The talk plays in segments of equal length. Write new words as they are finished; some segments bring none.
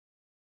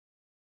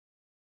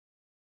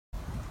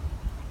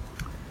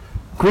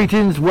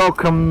Greetings,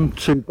 welcome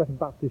to Brethren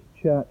Baptist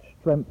Church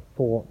Strength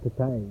for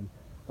Today.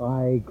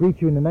 I greet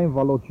you in the name of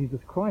our Lord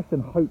Jesus Christ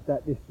and hope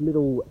that this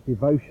little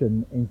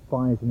devotion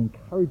inspires and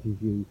encourages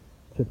you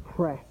to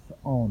press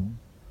on.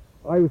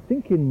 I was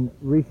thinking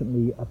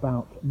recently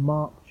about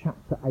Mark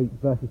chapter 8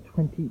 verses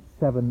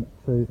 27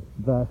 to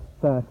verse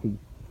 30.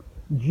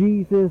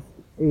 Jesus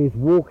is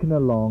walking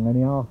along and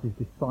he asks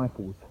his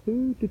disciples,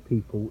 "Who do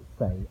people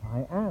say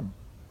I am?"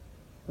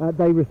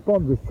 They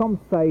respond with some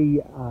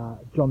say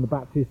John the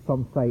Baptist,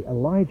 some say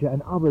Elijah,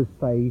 and others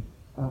say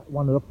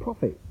one of the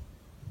prophets.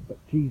 But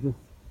Jesus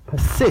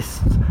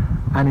persists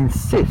and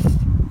insists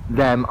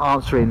them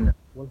answering,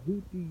 "Well,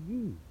 who do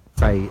you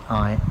say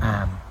I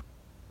am?"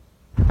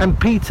 And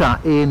Peter,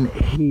 in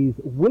his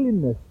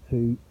willingness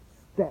to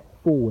step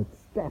forward,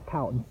 step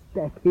out and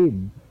step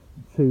in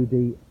to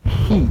the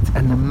heat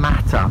and the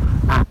matter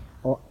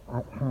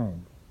at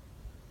hand,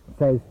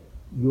 says,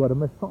 "You are the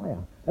Messiah."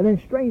 And then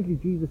strangely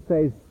Jesus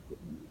says,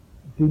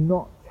 "Do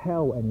not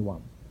tell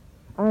anyone."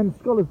 And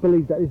scholars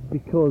believe that this is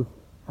because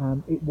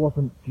it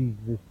wasn't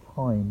Jesus'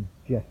 time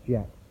just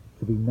yet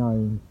to be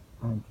known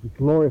and to be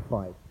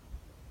glorified.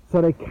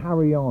 So they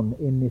carry on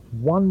in this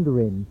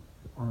wondering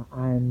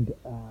and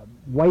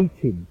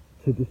waiting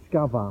to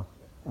discover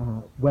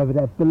whether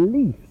their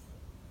beliefs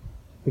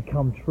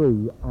become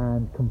true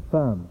and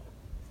confirmed.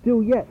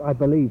 Still yet, I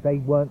believe, they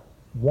weren't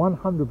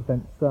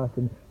 100%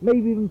 certain.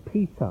 Maybe even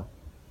Peter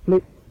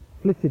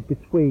flitted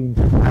between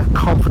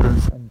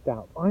confidence and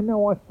doubt. I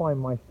know I find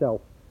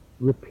myself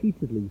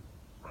repeatedly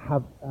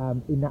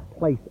in that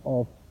place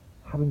of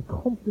having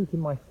confidence in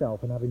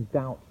myself and having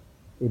doubt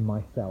in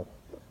myself.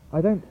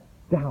 I don't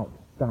doubt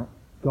that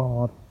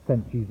God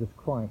sent Jesus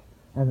Christ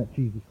and that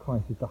Jesus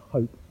Christ is the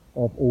hope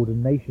of all the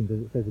nations, as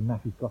it says in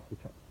Matthew's Gospel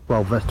chapter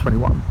 12 verse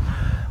 21.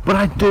 But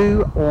I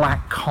do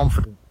lack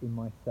confidence in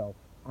myself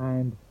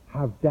and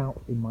have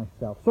doubt in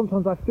myself.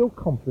 Sometimes I feel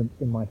confident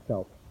in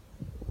myself,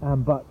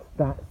 but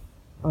that's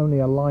only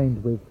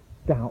aligned with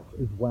doubt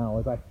as well.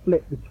 As I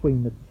flip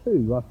between the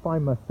two, I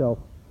find myself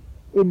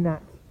in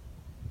that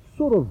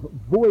sort of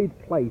void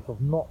place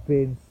of not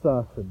being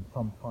certain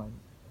sometimes.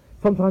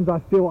 Sometimes I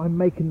feel I'm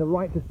making the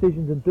right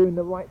decisions and doing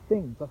the right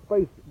things. I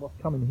suppose what's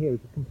coming here is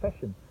a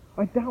confession.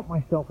 I doubt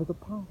myself as a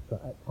pastor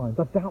at times.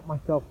 I doubt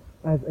myself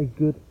as a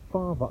good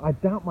father. I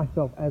doubt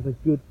myself as a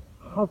good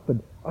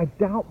husband. I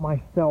doubt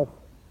myself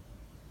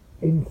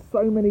in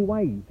so many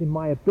ways, in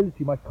my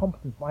ability, my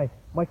competence,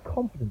 my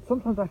confidence.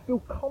 Sometimes I feel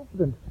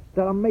confident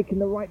that I'm making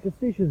the right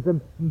decisions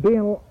and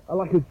being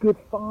like a good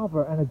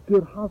father and a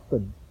good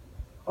husband.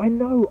 I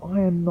know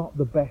I am not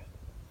the best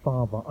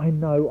father. I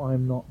know I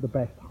am not the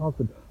best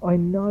husband. I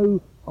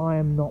know I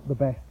am not the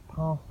best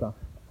pastor.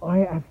 I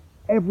have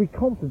every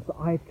confidence that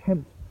I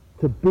attempt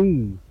to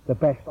be the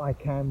best I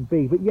can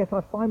be. But yet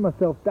I find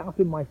myself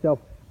doubting myself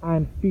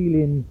and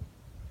feeling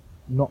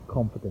not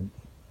confident.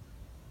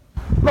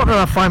 Not that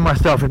I find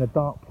myself in a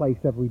dark place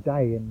every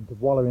day and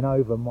wallowing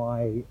over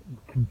my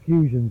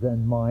confusions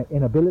and my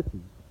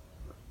inabilities.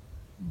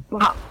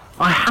 But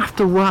I have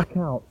to work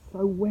out,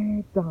 so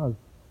where does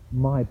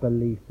my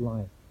belief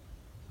lie?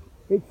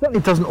 It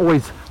certainly doesn't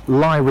always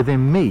lie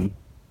within me.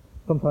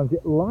 Sometimes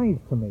it lies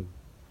to me,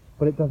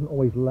 but it doesn't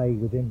always lay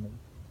within me.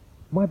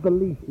 My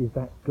belief is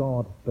that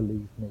God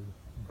believes me.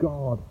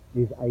 God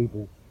is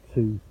able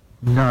to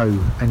know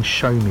and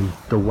show me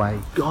the way.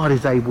 God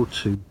is able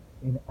to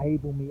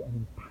enable me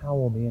and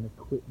empower me and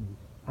equip me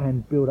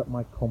and build up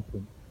my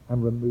confidence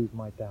and remove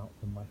my doubts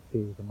and my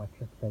fears and my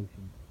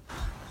trepidations.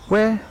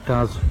 Where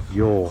does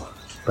your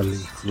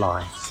belief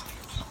lie?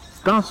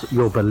 Does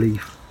your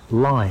belief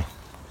lie?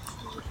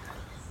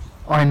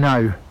 I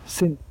know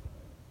since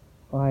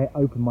I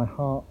opened my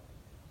heart,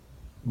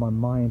 my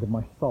mind and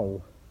my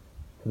soul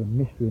to the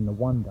mystery and the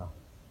wonder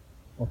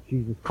of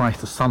Jesus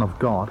Christ, the Son of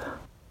God,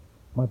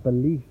 my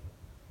belief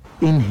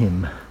in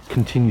him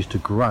continues to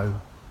grow.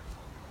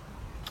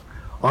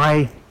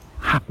 I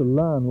have to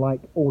learn, like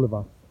all of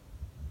us,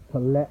 to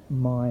let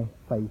my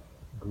faith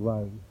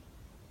grow.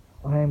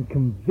 I am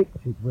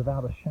convicted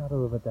without a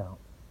shadow of a doubt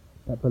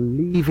that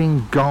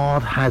believing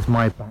God has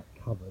my back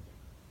covered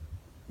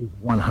is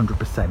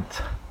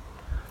 100%.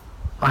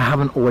 I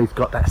haven't always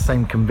got that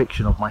same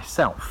conviction of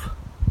myself,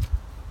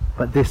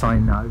 but this I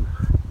know: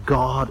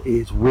 God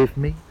is with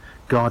me,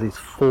 God is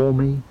for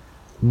me,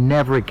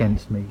 never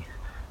against me,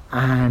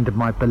 and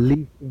my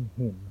belief in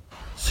him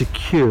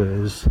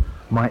secures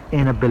my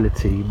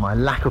inability, my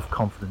lack of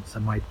confidence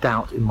and my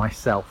doubt in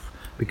myself,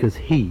 because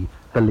he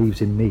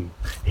believes in me.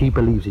 He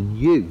believes in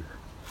you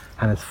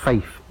and has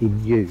faith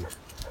in you.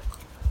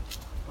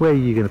 Where are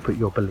you going to put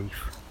your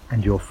belief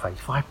and your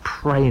faith? I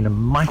pray in the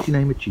mighty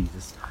name of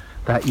Jesus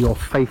that your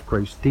faith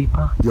grows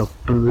deeper, your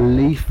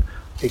belief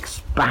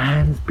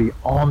expands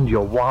beyond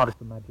your wildest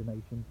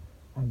imagination,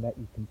 and that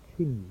you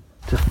continue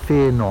to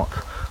fear not,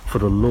 for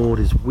the Lord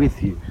is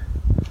with you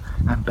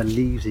and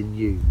believes in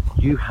you.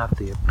 You have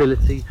the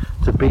ability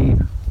to be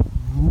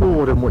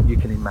more than what you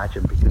can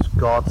imagine, because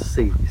God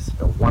sees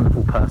the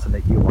wonderful person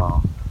that you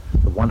are,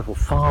 the the wonderful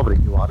father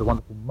that you are, the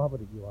wonderful mother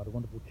that you are, the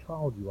wonderful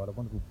child you are, the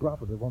wonderful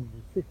brother, the wonderful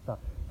sister,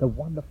 the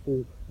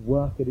wonderful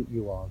worker that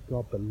you are.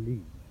 God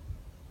believes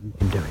you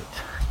can do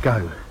it.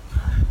 Go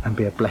and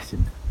be a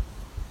blessing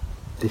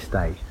this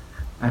day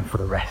and for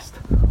the rest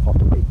of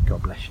the week.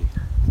 God bless you.